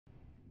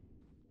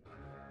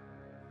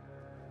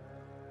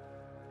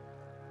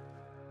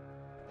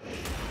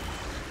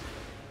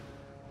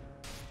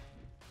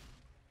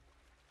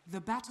The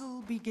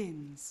battle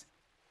begins.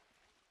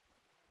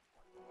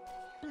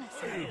 I'll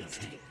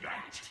take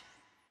that.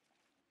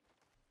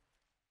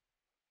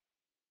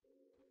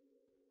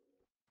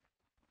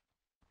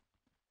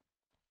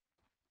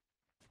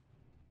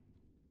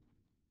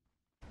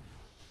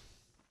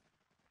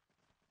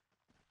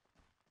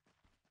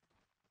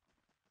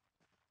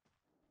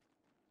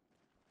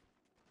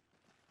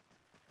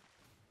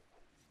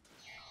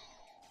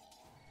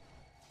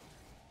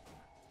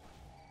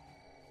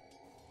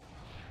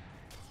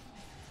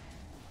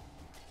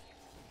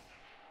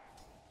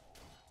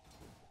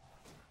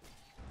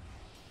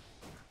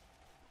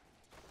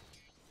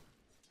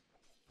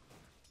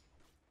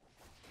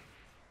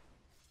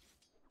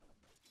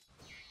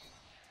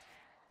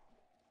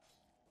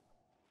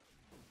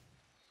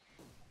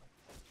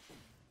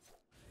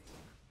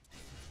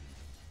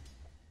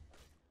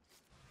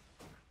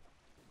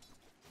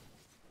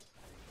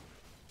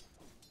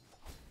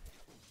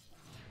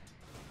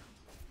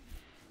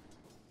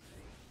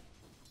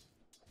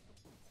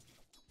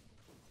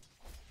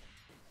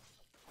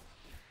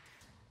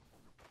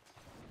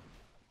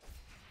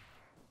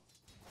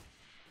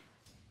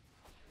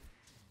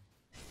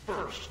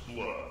 First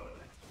blood.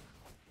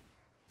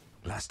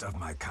 Last of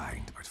my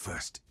kind, but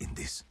first in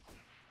this.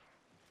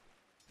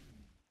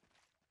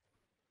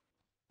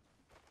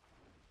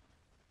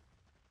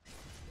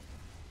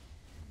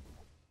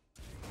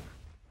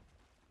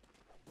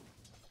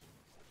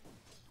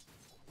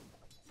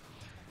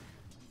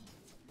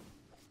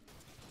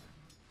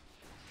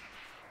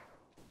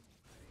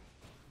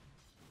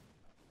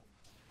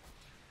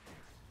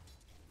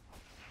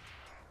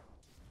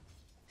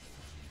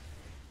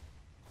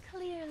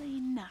 Clearly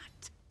not.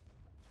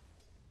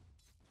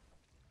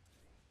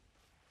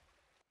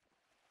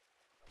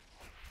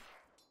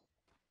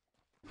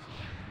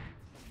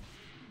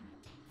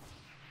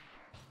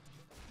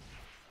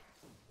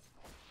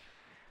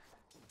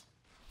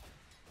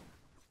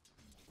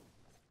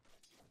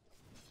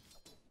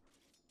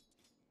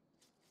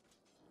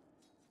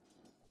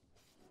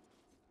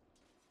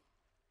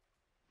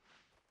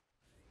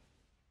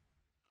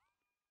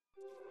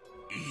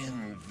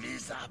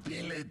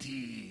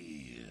 Invisibility.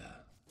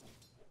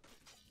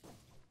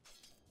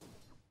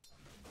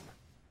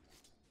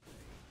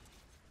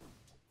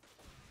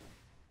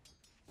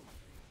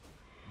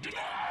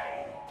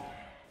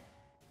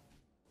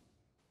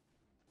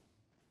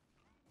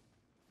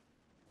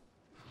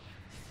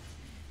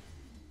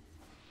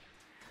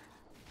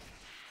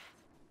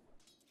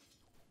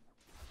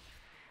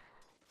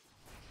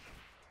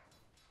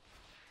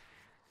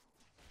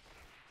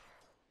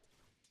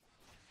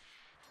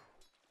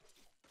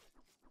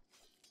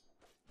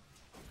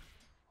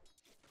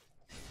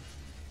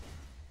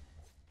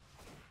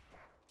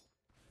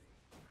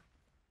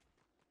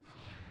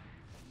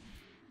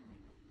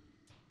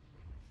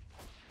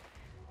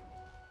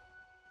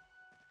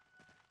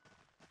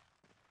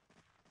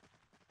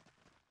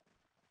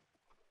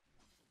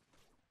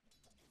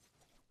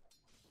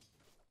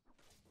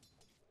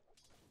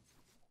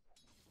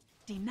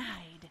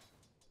 Denied.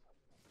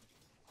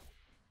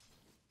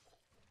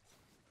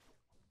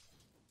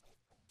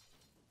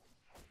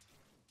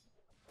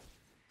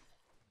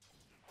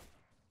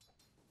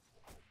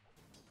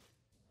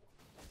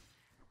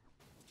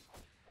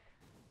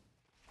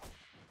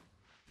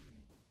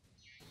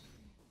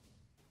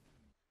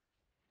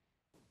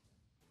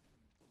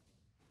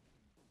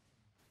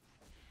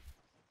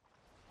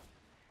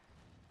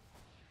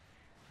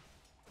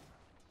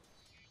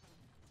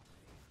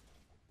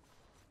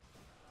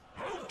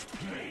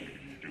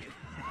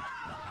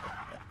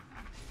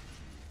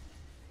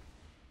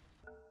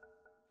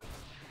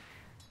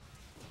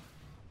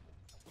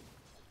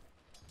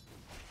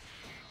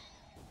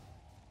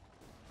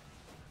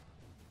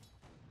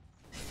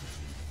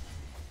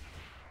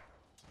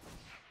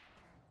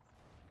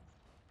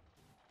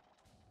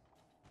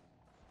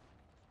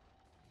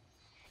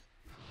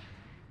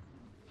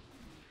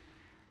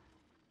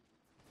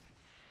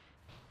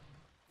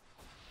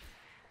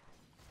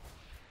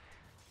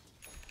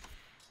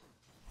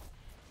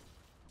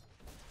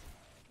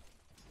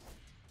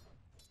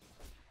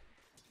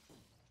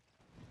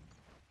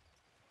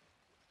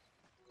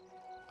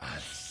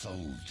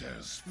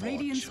 Soldier's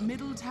Radiant's fortune.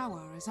 middle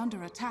tower is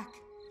under attack.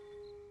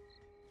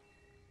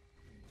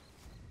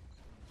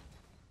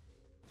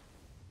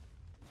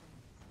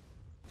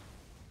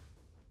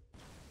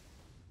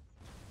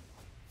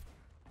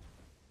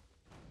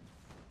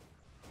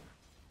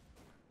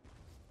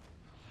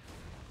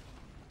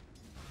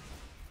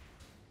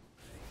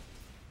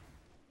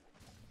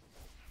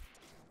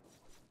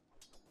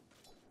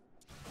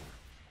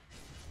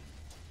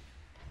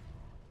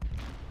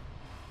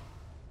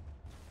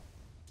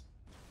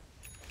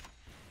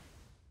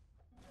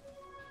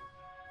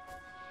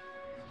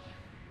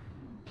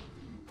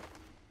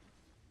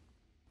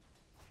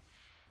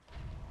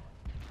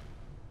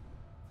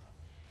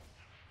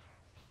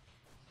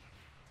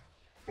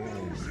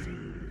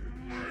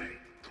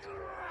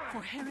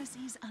 For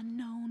heresies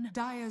unknown,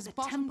 Dire's the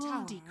bottom temple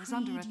tower is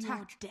under decreed your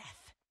attack.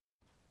 death.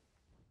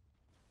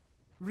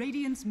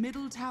 Radiant's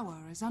middle tower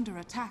is under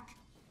attack.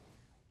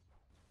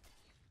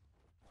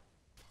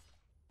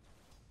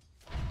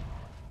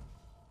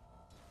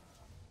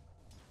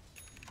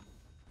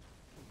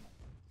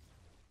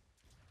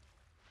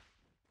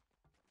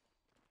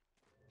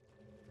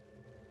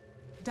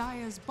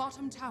 Dire's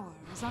bottom tower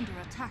is under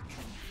attack.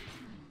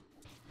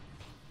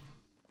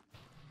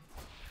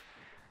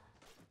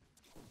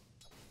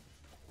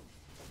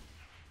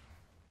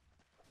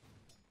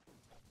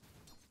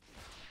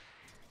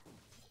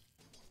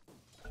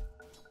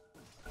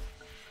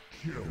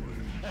 Killing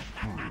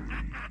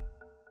spree.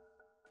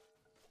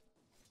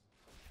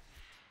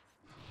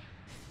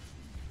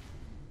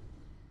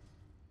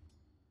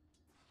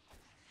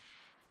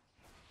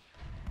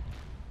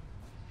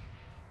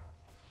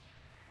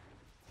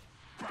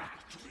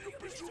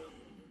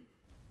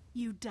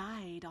 You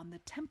died on the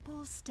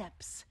temple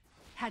steps,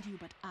 had you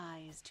but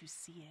eyes to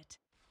see it.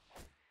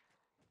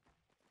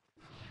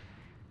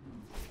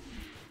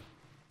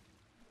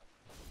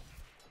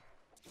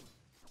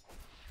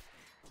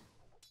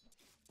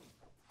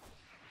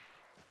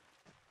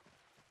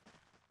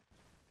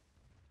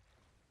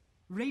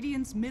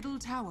 Radiant's middle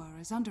tower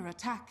is under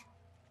attack.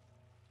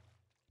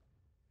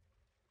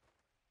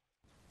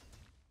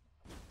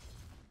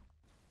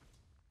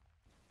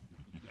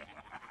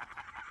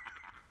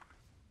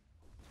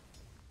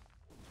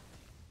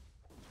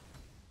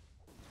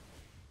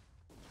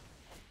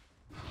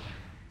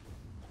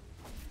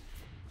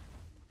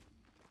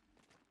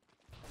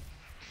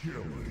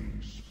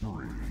 Killing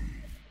spree.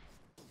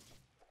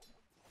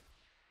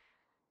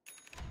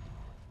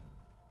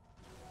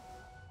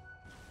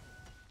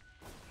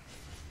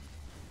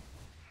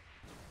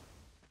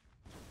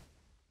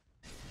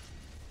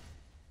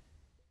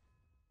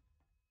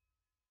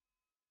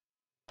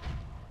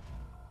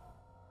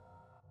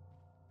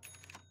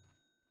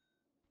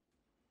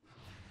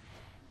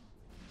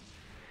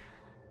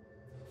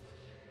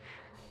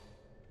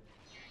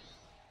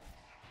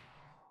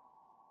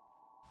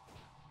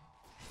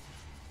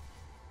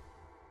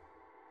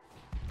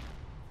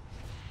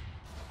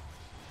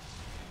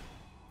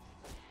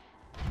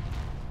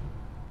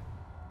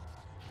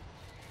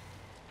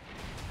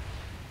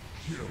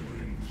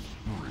 Killing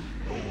spree.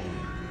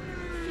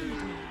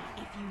 Feed me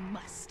if you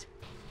must.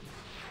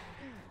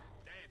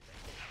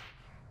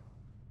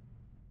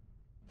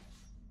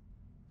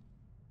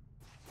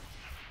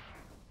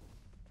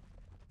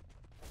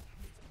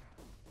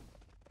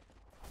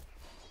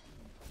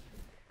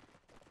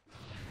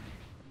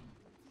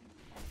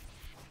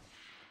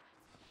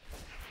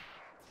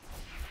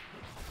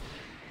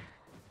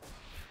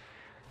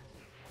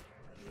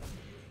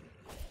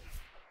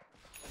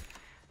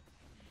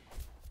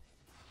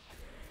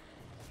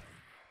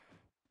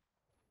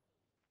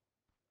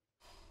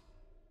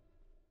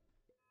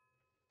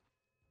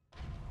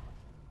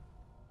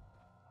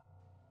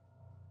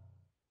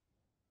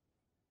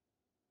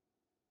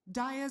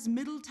 Dire's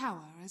middle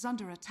tower is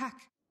under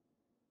attack.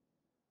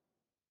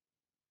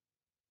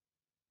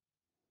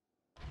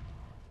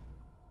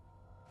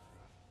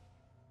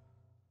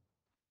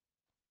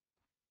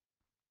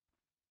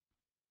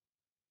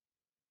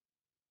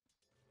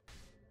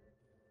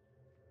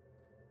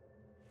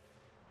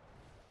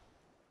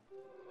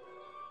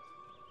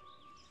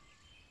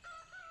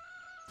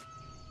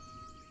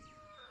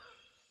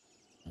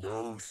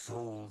 No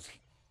souls.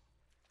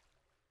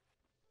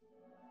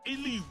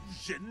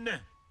 Illusion.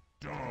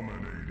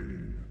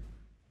 Dominating.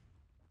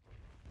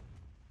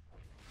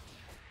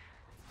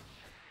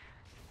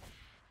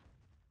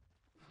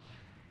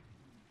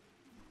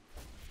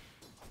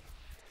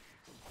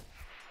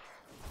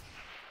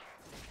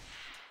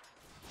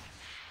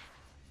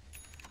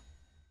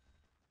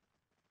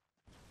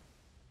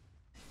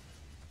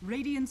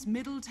 Radiant's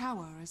middle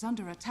tower is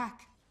under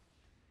attack.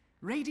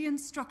 Radiant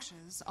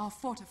structures are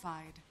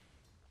fortified.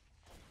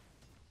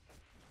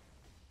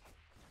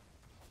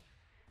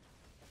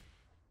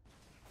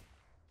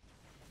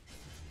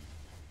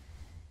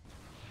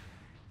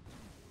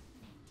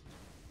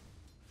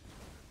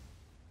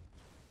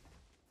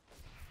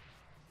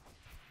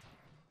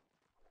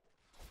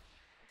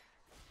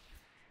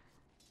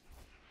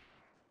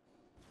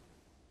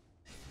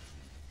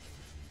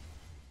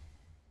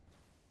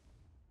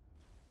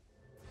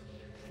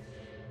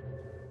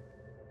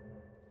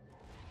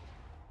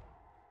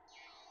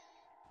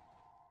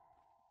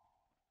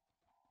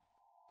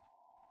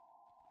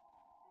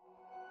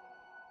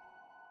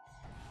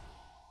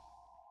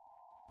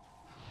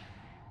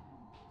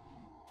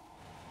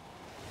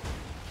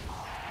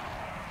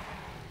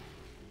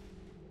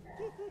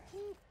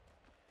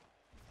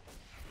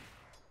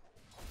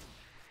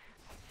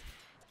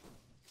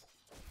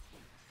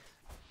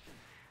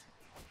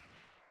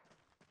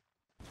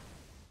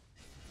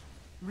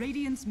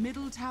 Radiant's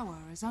middle tower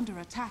is under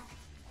attack.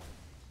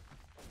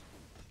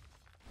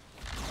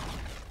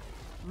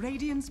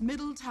 Radiant's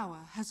middle tower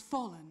has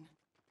fallen.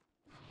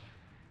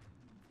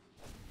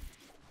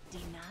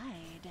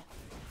 Denied.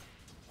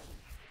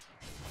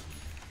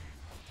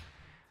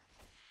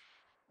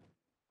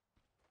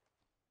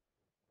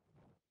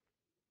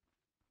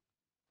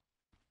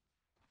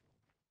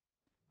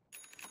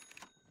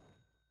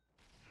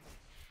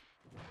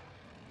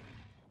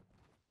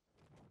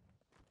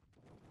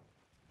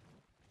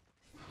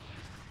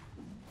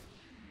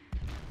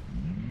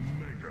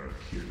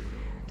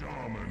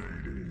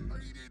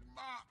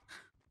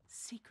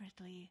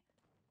 secretly,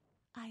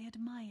 I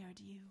admired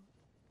you.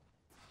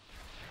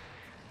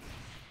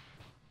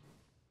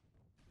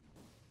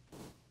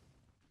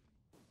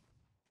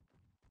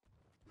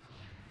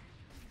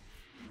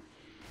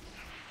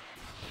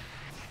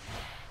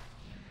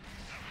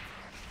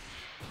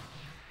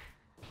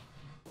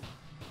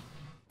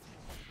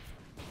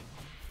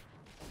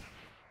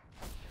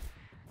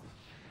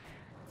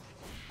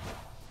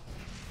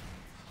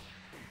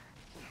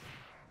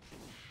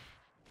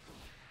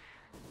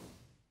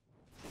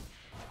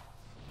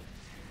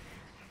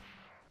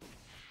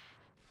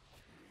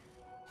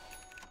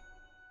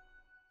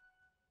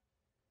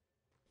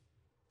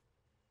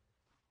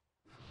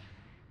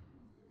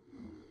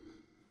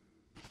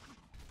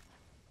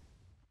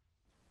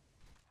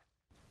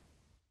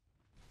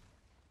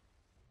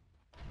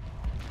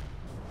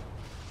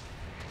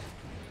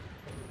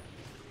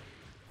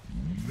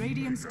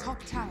 Radiant's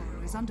top tower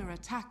is under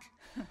attack.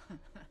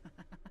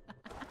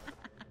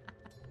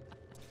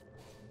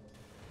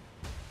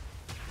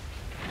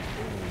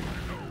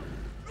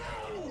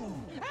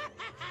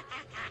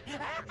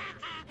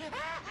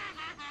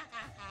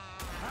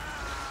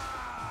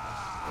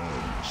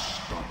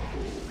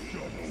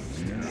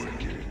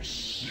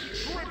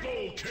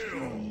 Triple kill!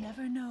 You'll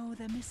never know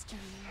the mysteries.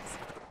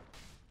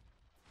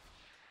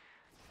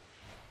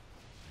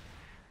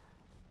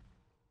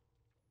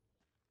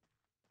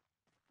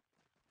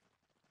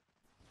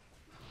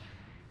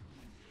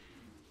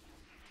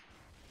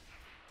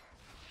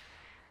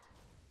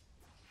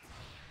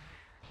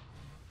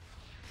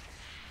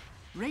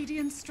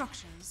 Radiant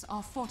structures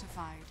are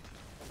fortified.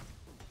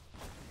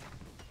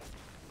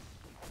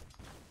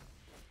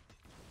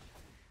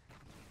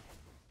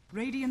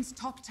 Radiant's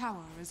top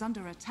tower is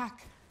under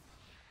attack.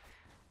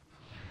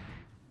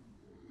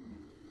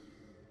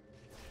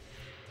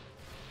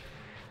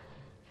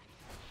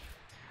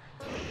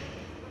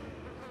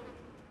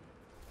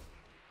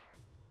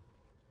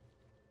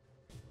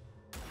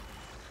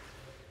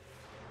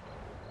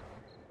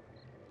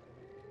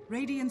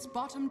 Radiant's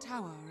bottom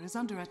tower is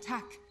under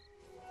attack.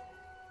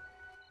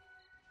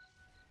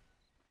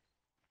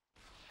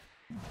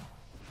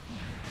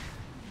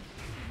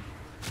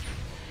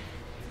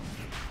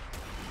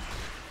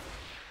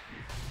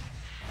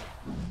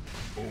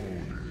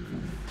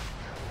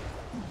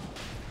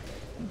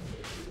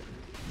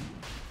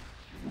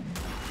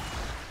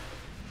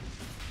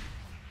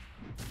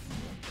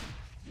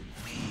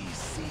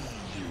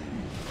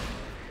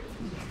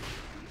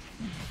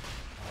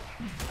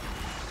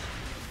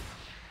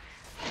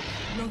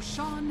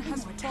 Roshan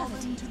has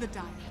fallen to the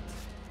Dire.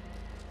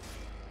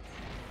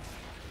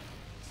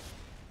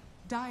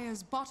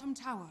 Dire's bottom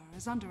tower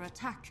is under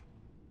attack.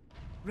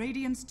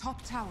 Radiant's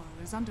top tower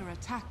is under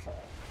attack.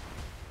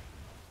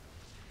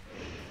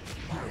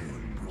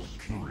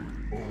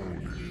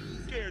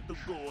 Scared to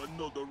go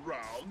another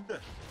round?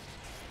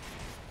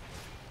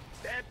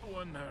 That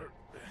one hurt.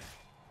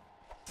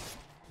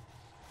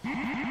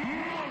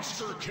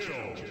 Monster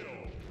kill!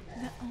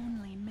 The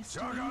only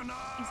mystery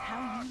is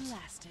how you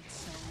lasted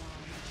so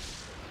long.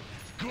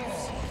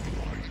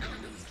 Godlike!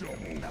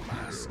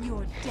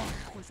 Your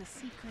death was a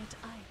secret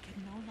I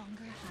could no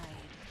longer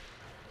hide.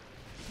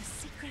 The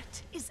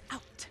secret is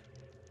out.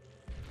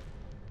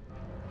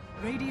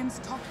 Radiant's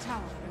top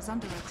tower is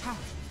under attack.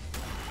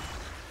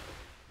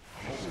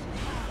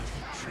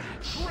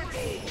 Triple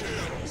kill!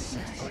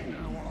 I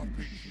now want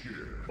to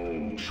share.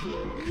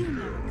 Ultra You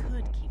never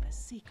could keep a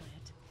secret.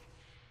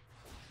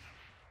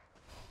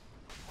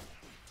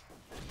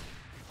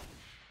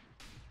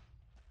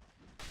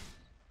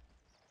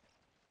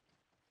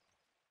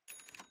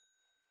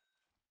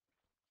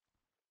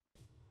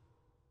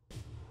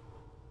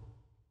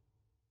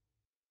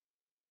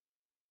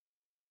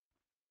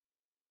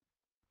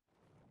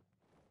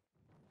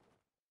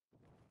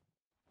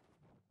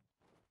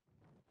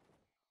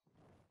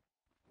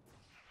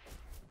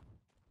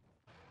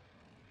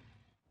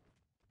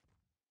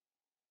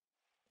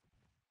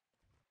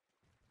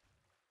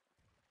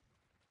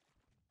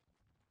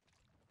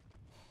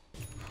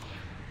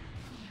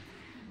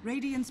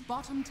 Radiant's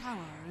bottom tower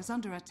is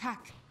under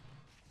attack.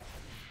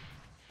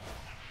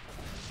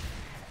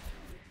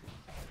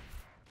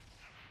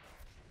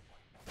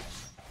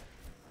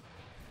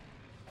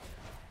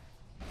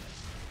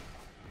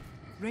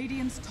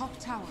 Radiant's top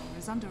tower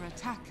is under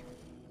attack.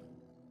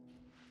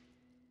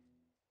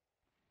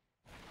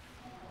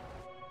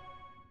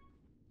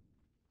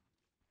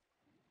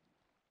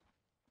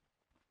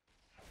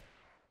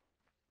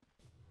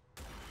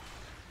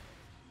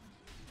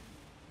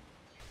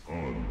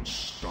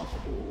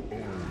 Unstoppable.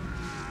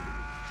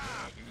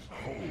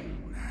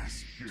 Holy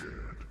shit.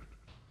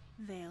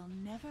 They'll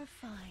never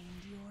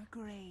find your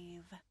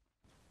grave.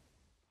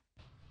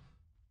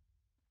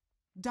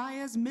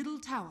 Dire's middle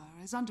tower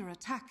is under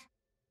attack.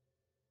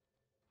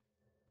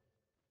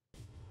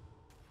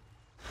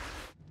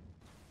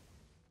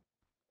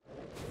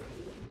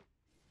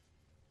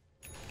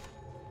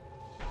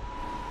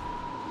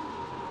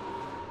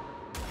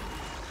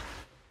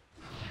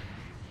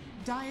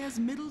 Dire's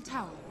middle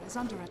tower is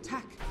under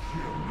attack.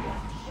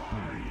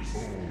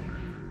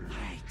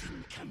 I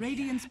can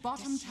Radiant's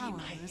bottom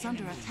tower is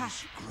under attack.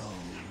 Grow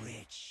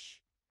rich.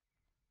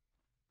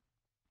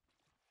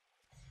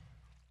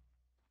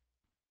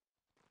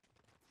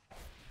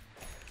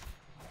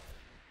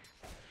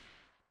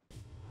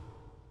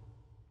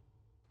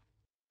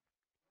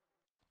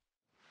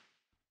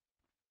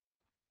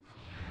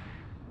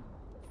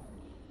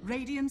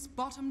 Radiant's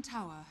bottom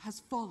tower has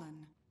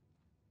fallen.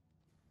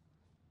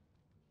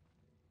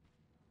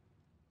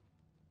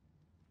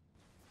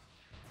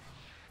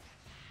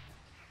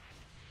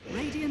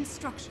 Radiant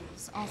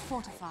structures are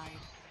fortified.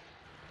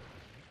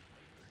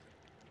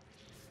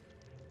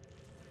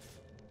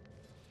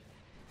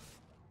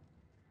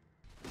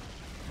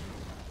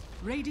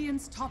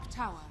 Radiant's top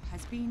tower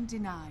has been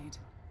denied.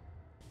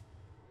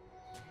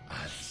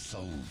 A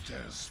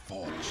soldier's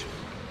fortune.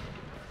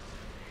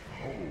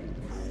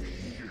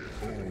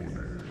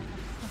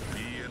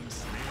 Being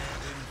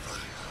snared in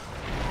fire.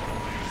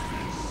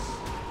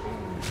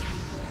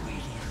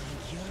 Where do you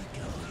think you're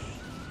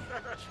going?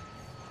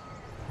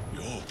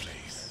 Your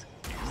place.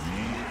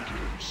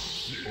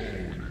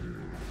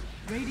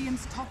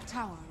 Radiant's top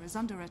tower is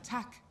under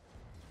attack.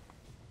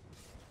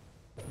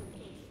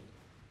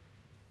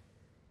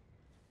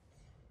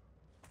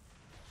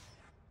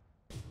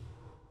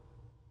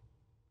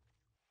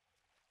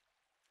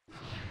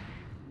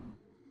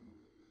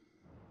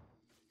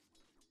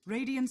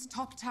 Radiant's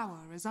top tower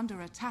is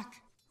under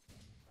attack.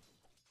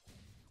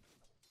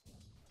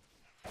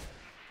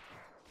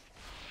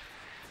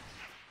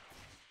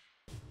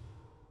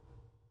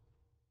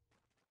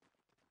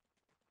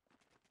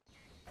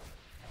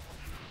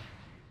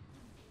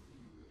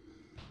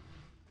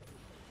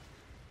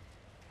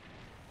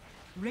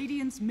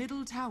 Radiant's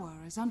middle tower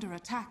is under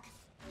attack.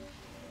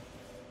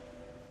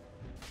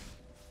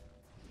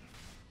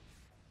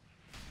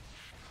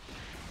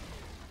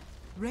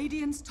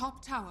 Radiant's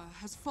top tower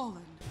has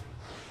fallen.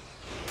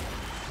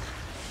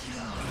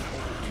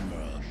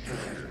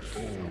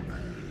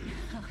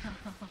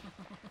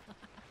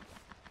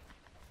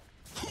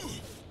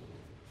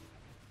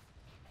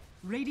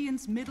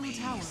 Radiant's middle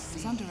tower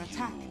is under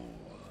attack.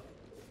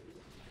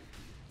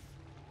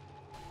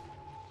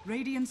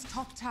 Radiant's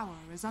top tower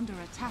is under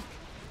attack.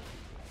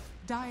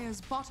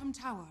 Dire's bottom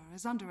tower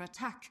is under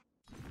attack.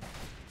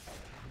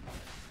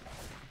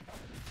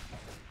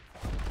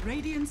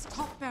 Radiant's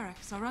top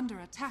barracks are under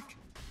attack.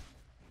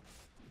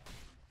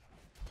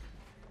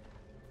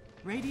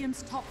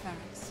 Radiant's top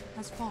barracks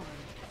has fallen.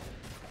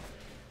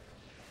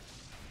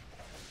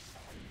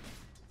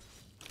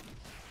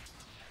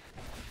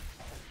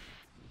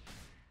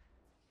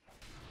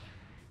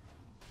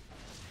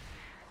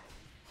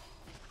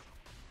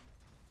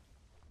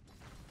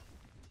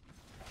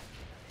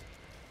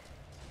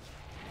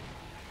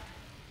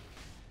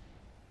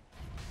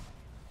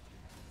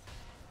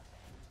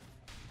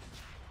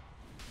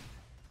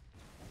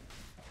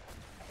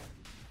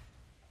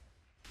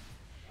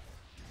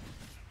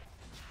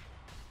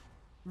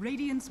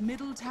 Radiant's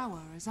middle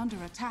tower is under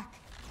attack.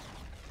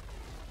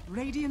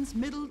 Radiant's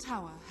middle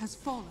tower has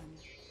fallen.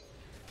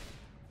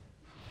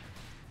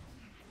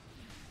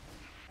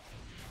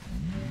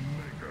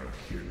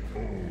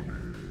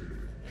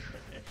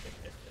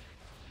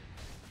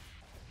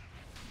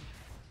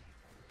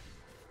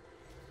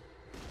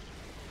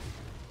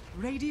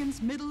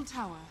 Radiant's middle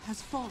tower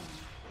has fallen.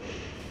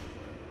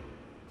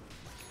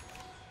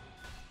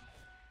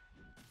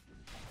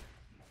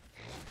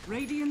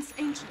 Radiant's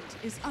Ancient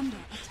is under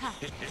attack.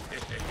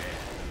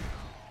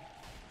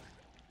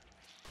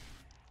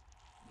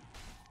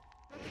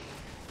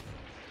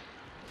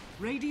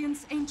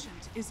 Radiant's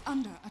Ancient is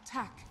under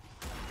attack.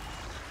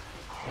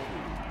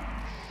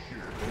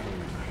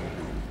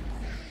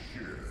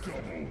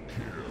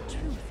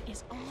 Truth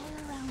is all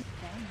around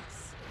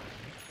Venice.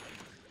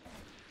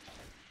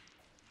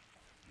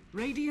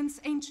 Radiant's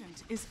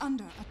Ancient is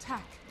under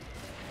attack.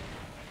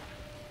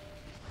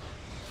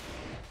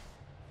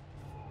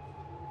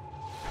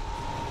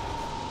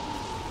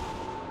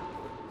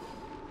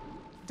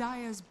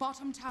 Dire's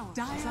bottom tower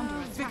is under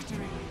attack.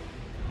 Victory!